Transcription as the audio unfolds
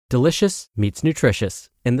Delicious meets nutritious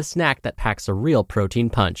in the snack that packs a real protein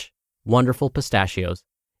punch. Wonderful Pistachios.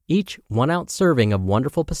 Each 1-ounce serving of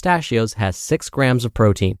Wonderful Pistachios has 6 grams of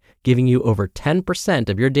protein, giving you over 10%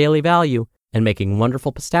 of your daily value and making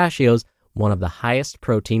Wonderful Pistachios one of the highest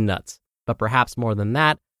protein nuts. But perhaps more than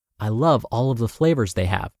that, I love all of the flavors they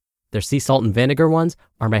have. Their sea salt and vinegar ones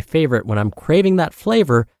are my favorite when I'm craving that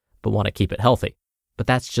flavor but want to keep it healthy. But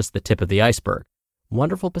that's just the tip of the iceberg.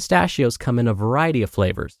 Wonderful Pistachios come in a variety of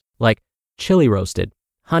flavors, like chili roasted,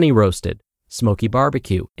 honey roasted, smoky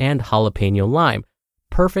barbecue, and jalapeno lime,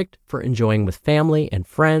 perfect for enjoying with family and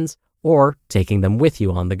friends or taking them with you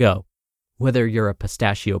on the go. Whether you're a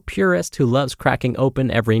pistachio purist who loves cracking open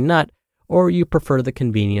every nut, or you prefer the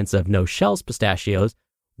convenience of no-shells pistachios,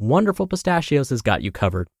 Wonderful Pistachios has got you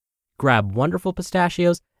covered. Grab Wonderful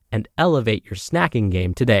Pistachios and elevate your snacking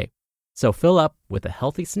game today. So fill up with a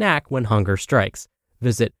healthy snack when hunger strikes.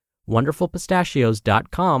 Visit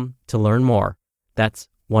wonderfulpistachios.com to learn more. That's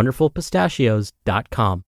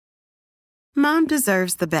wonderfulpistachios.com. Mom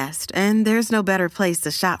deserves the best, and there's no better place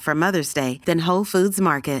to shop for Mother's Day than Whole Foods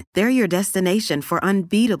Market. They're your destination for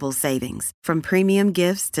unbeatable savings, from premium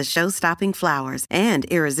gifts to show-stopping flowers and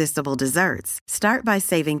irresistible desserts. Start by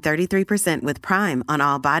saving 33% with Prime on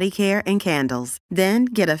all body care and candles. Then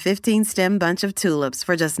get a 15-stem bunch of tulips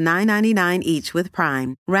for just $9.99 each with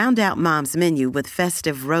Prime. Round out Mom's menu with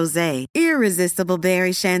festive rosé, irresistible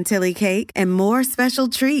berry chantilly cake, and more special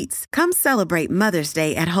treats. Come celebrate Mother's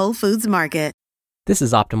Day at Whole Foods Market. This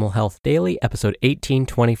is Optimal Health Daily, episode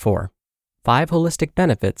 1824, 5 Holistic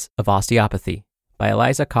Benefits of Osteopathy by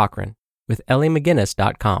Eliza Cochran with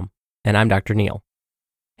EllieMcGinnis.com, and I'm Dr. Neal.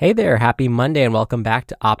 Hey there, happy Monday and welcome back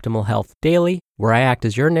to Optimal Health Daily, where I act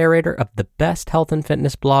as your narrator of the best health and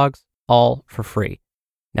fitness blogs, all for free.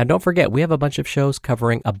 Now don't forget, we have a bunch of shows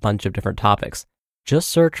covering a bunch of different topics. Just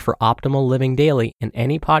search for Optimal Living Daily in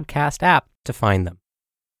any podcast app to find them.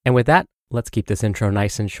 And with that, let's keep this intro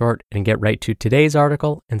nice and short and get right to today's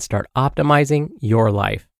article and start optimizing your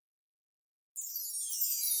life.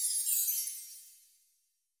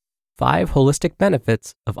 5 Holistic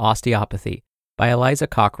Benefits of Osteopathy by Eliza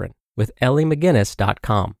Cochran with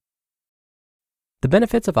EllieMcGinnis.com. The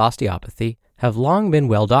benefits of osteopathy have long been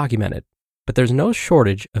well documented, but there's no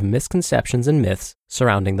shortage of misconceptions and myths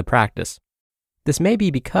surrounding the practice. This may be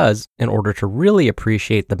because, in order to really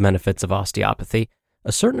appreciate the benefits of osteopathy,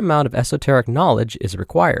 a certain amount of esoteric knowledge is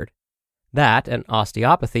required. That and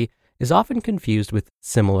osteopathy is often confused with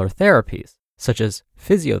similar therapies, such as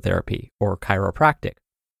physiotherapy or chiropractic.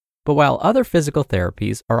 But while other physical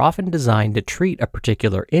therapies are often designed to treat a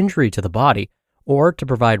particular injury to the body or to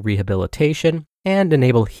provide rehabilitation and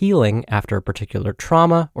enable healing after a particular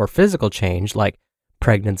trauma or physical change like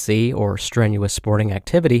pregnancy or strenuous sporting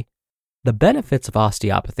activity, the benefits of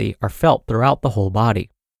osteopathy are felt throughout the whole body.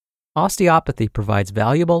 Osteopathy provides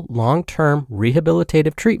valuable long-term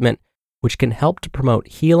rehabilitative treatment which can help to promote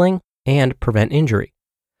healing and prevent injury.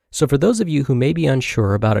 So for those of you who may be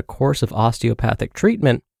unsure about a course of osteopathic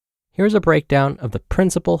treatment, here's a breakdown of the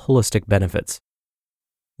principal holistic benefits.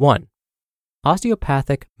 1.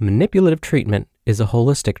 Osteopathic manipulative treatment is a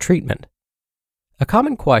holistic treatment. A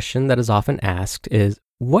common question that is often asked is,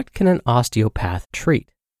 what can an osteopath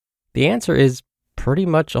treat? The answer is pretty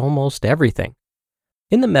much almost everything.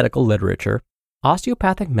 In the medical literature,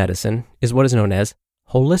 osteopathic medicine is what is known as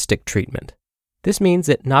holistic treatment. This means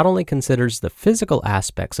it not only considers the physical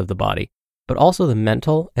aspects of the body, but also the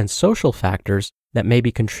mental and social factors that may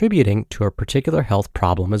be contributing to a particular health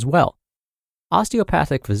problem as well.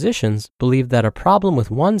 Osteopathic physicians believe that a problem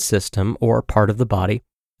with one system or part of the body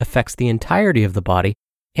affects the entirety of the body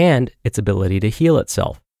and its ability to heal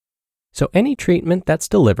itself. So any treatment that's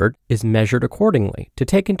delivered is measured accordingly to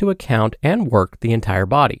take into account and work the entire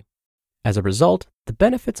body. As a result, the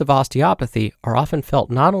benefits of osteopathy are often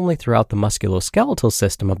felt not only throughout the musculoskeletal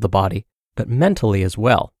system of the body, but mentally as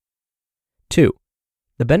well. 2.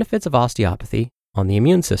 The benefits of osteopathy on the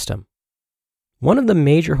immune system. One of the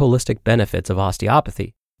major holistic benefits of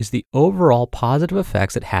osteopathy is the overall positive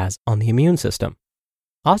effects it has on the immune system.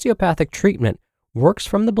 Osteopathic treatment works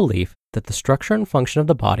from the belief that the structure and function of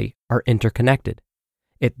the body are interconnected.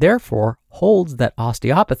 It therefore holds that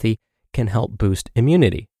osteopathy can help boost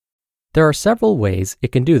immunity. There are several ways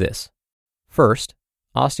it can do this. First,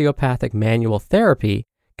 osteopathic manual therapy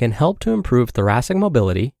can help to improve thoracic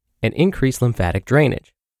mobility and increase lymphatic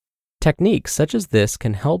drainage. Techniques such as this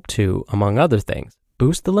can help to, among other things,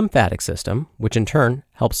 boost the lymphatic system, which in turn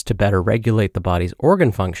helps to better regulate the body's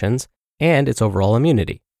organ functions and its overall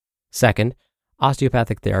immunity. Second,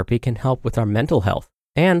 osteopathic therapy can help with our mental health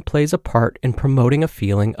and plays a part in promoting a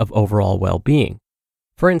feeling of overall well-being.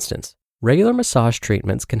 For instance, Regular massage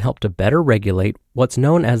treatments can help to better regulate what's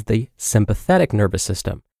known as the sympathetic nervous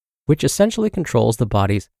system, which essentially controls the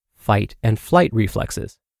body's fight and flight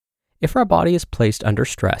reflexes. If our body is placed under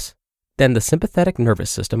stress, then the sympathetic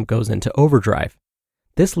nervous system goes into overdrive.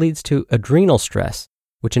 This leads to adrenal stress,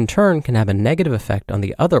 which in turn can have a negative effect on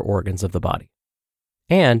the other organs of the body.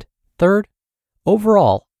 And third,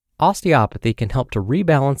 overall, osteopathy can help to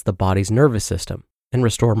rebalance the body's nervous system and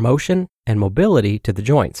restore motion and mobility to the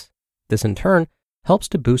joints. This in turn helps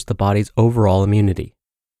to boost the body's overall immunity.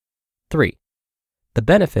 3. The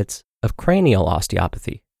benefits of cranial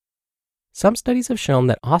osteopathy. Some studies have shown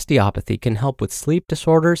that osteopathy can help with sleep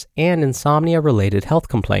disorders and insomnia-related health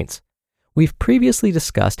complaints. We've previously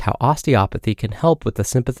discussed how osteopathy can help with the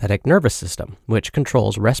sympathetic nervous system, which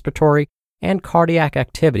controls respiratory and cardiac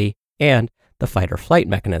activity and the fight or flight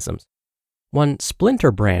mechanisms. One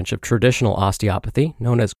splinter branch of traditional osteopathy,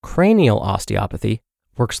 known as cranial osteopathy,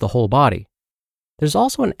 works the whole body. There's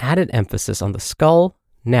also an added emphasis on the skull,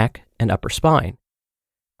 neck, and upper spine.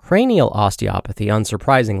 Cranial osteopathy,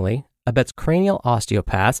 unsurprisingly, abets cranial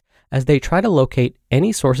osteopaths as they try to locate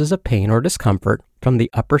any sources of pain or discomfort from the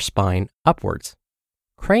upper spine upwards.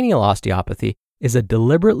 Cranial osteopathy is a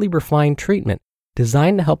deliberately refined treatment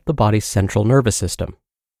designed to help the body's central nervous system.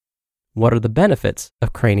 What are the benefits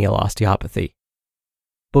of cranial osteopathy?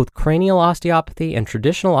 Both cranial osteopathy and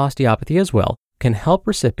traditional osteopathy as well can help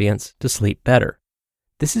recipients to sleep better.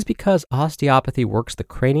 This is because osteopathy works the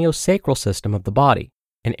craniosacral system of the body,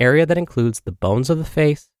 an area that includes the bones of the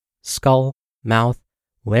face, skull, mouth,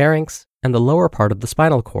 larynx, and the lower part of the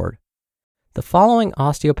spinal cord. The following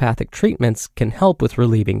osteopathic treatments can help with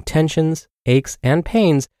relieving tensions, aches, and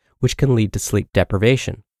pains, which can lead to sleep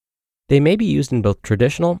deprivation. They may be used in both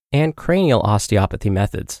traditional and cranial osteopathy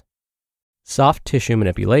methods. Soft tissue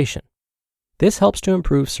manipulation. This helps to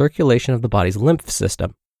improve circulation of the body's lymph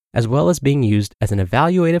system, as well as being used as an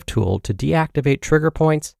evaluative tool to deactivate trigger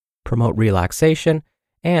points, promote relaxation,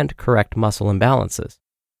 and correct muscle imbalances.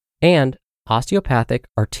 And osteopathic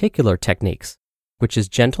articular techniques, which is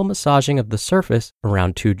gentle massaging of the surface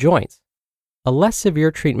around two joints. A less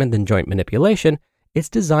severe treatment than joint manipulation, it's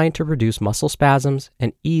designed to reduce muscle spasms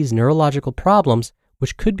and ease neurological problems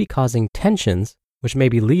which could be causing tensions, which may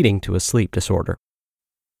be leading to a sleep disorder.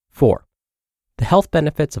 4. The health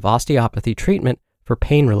benefits of osteopathy treatment for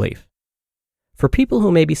pain relief. For people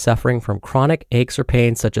who may be suffering from chronic aches or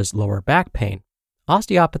pains such as lower back pain,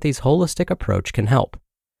 osteopathy's holistic approach can help.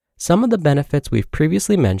 Some of the benefits we've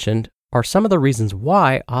previously mentioned are some of the reasons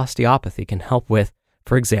why osteopathy can help with,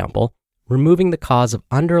 for example, removing the cause of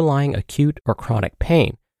underlying acute or chronic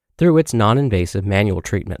pain through its non-invasive manual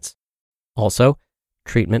treatments. Also,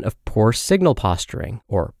 treatment of poor signal posturing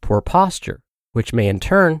or poor posture, which may in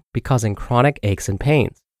turn be causing chronic aches and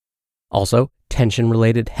pains. Also,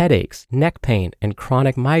 tension-related headaches, neck pain, and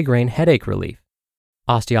chronic migraine headache relief.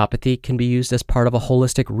 Osteopathy can be used as part of a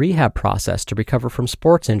holistic rehab process to recover from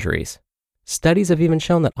sports injuries. Studies have even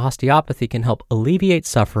shown that osteopathy can help alleviate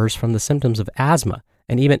sufferers from the symptoms of asthma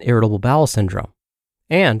and even irritable bowel syndrome.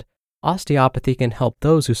 And osteopathy can help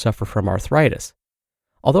those who suffer from arthritis.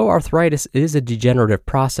 Although arthritis is a degenerative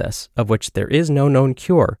process of which there is no known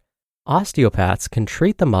cure, osteopaths can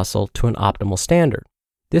treat the muscle to an optimal standard.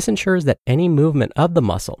 This ensures that any movement of the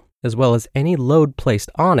muscle, as well as any load placed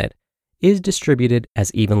on it, is distributed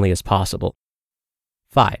as evenly as possible.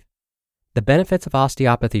 5. The benefits of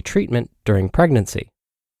osteopathy treatment during pregnancy.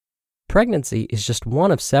 Pregnancy is just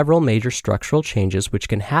one of several major structural changes which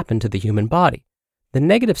can happen to the human body, the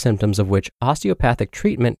negative symptoms of which osteopathic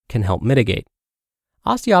treatment can help mitigate.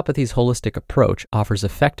 Osteopathy's holistic approach offers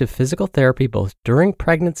effective physical therapy both during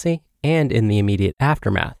pregnancy and in the immediate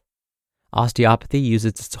aftermath. Osteopathy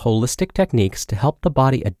uses its holistic techniques to help the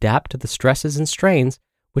body adapt to the stresses and strains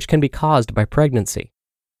which can be caused by pregnancy.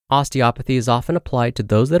 Osteopathy is often applied to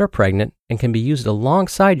those that are pregnant and can be used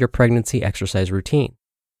alongside your pregnancy exercise routine.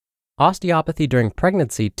 Osteopathy during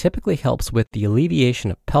pregnancy typically helps with the alleviation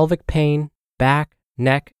of pelvic pain, back,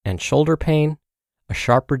 neck, and shoulder pain, a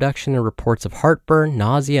sharp reduction in reports of heartburn,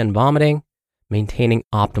 nausea, and vomiting, maintaining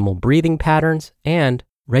optimal breathing patterns, and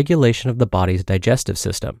regulation of the body's digestive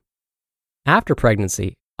system. After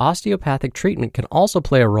pregnancy, osteopathic treatment can also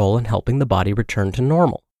play a role in helping the body return to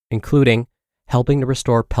normal, including helping to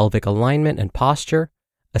restore pelvic alignment and posture,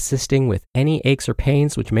 assisting with any aches or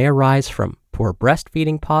pains which may arise from poor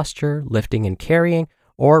breastfeeding posture, lifting and carrying,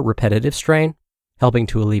 or repetitive strain, helping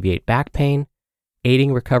to alleviate back pain,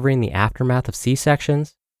 aiding recovery in the aftermath of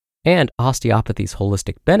C-sections, and osteopathy's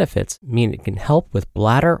holistic benefits mean it can help with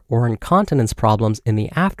bladder or incontinence problems in the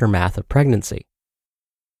aftermath of pregnancy.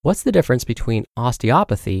 What's the difference between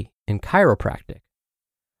osteopathy and chiropractic?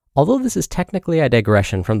 Although this is technically a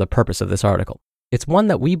digression from the purpose of this article, it's one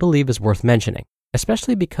that we believe is worth mentioning,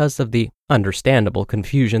 especially because of the understandable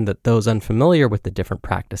confusion that those unfamiliar with the different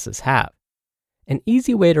practices have. An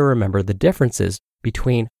easy way to remember the differences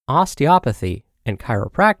between osteopathy and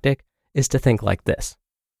chiropractic is to think like this.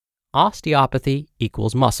 Osteopathy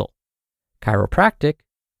equals muscle. Chiropractic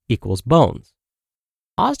equals bones.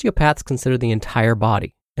 Osteopaths consider the entire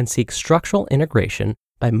body and seek structural integration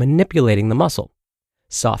by manipulating the muscle.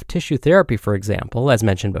 Soft tissue therapy, for example, as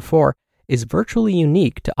mentioned before, is virtually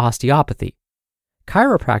unique to osteopathy.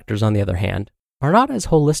 Chiropractors, on the other hand, are not as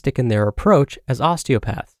holistic in their approach as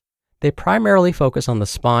osteopaths. They primarily focus on the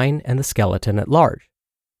spine and the skeleton at large.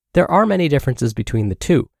 There are many differences between the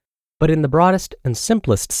two, but in the broadest and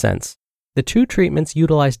simplest sense, the two treatments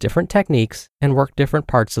utilize different techniques and work different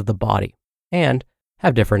parts of the body, and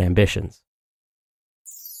have different ambitions.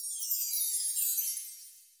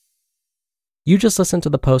 You just listened to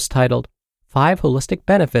the post titled 5 Holistic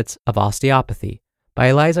Benefits of Osteopathy by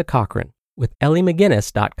Eliza Cochran with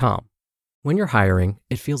EllieMcGinnis.com. When you're hiring,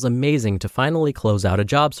 it feels amazing to finally close out a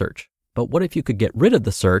job search. But what if you could get rid of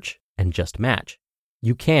the search and just match?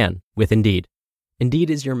 You can with Indeed. Indeed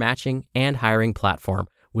is your matching and hiring platform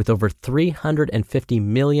with over 350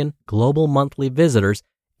 million global monthly visitors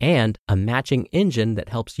and a matching engine that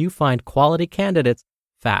helps you find quality candidates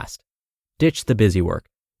fast. Ditch the busy work.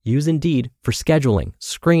 Use Indeed for scheduling,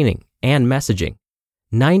 screening, and messaging.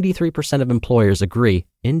 93% of employers agree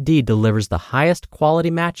Indeed delivers the highest quality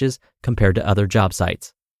matches compared to other job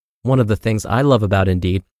sites. One of the things I love about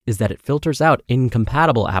Indeed is that it filters out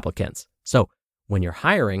incompatible applicants. So when you're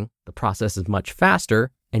hiring, the process is much faster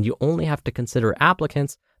and you only have to consider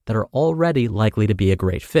applicants that are already likely to be a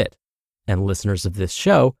great fit. And listeners of this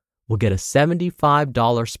show will get a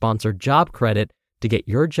 $75 sponsored job credit to get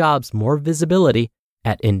your jobs more visibility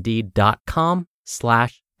at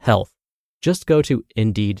Indeed.com/health. Just go to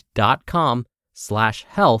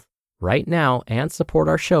Indeed.com/health right now and support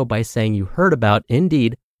our show by saying you heard about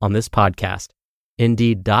Indeed on this podcast.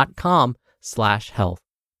 Indeed.com/health.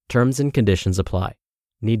 Terms and conditions apply.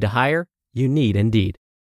 Need to hire? You need Indeed.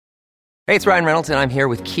 Hey, it's Ryan Reynolds, and I'm here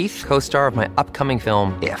with Keith, co-star of my upcoming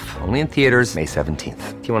film, If, only in theaters May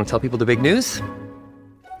 17th. Do you want to tell people the big news?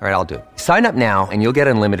 All right, I'll do it. Sign up now and you'll get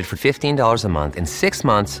unlimited for $15 a month and 6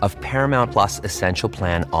 months of Paramount Plus Essential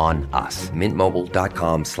Plan on us.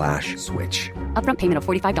 MintMobile.com/switch. Upfront payment of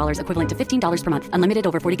 $45 equivalent to $15 per month. Unlimited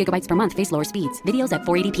over 40 gigabytes per month. Face lower speeds. Videos at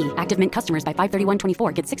 480p. Active Mint customers by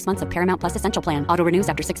 531.24 get 6 months of Paramount Plus Essential Plan. Auto renews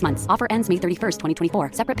after 6 months. Offer ends May 31st,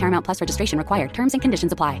 2024. Separate Paramount Plus registration required. Terms and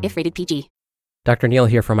conditions apply if rated PG. Dr. Neal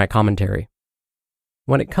here for my commentary.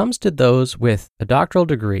 When it comes to those with a doctoral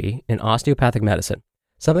degree in osteopathic medicine,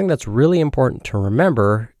 something that's really important to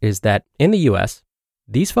remember is that in the US,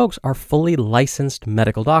 these folks are fully licensed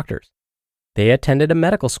medical doctors. They attended a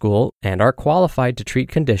medical school and are qualified to treat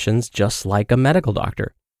conditions just like a medical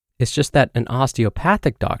doctor. It's just that an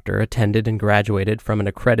osteopathic doctor attended and graduated from an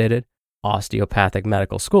accredited osteopathic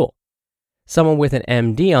medical school. Someone with an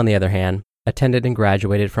MD, on the other hand, attended and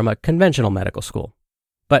graduated from a conventional medical school.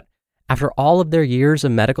 But after all of their years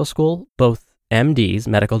of medical school, both MDs,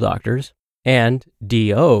 medical doctors, and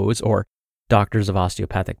DOs, or Doctors of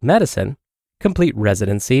Osteopathic Medicine, complete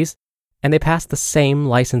residencies, and they pass the same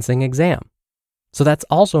licensing exam. So that's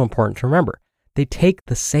also important to remember. They take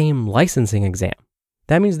the same licensing exam.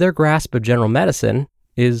 That means their grasp of general medicine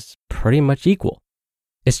is pretty much equal.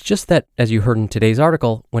 It's just that, as you heard in today's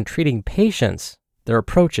article, when treating patients, their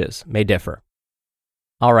approaches may differ.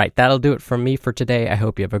 All right, that'll do it from me for today. I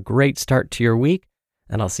hope you have a great start to your week,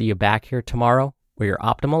 and I'll see you back here tomorrow where your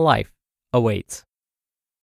optimal life awaits.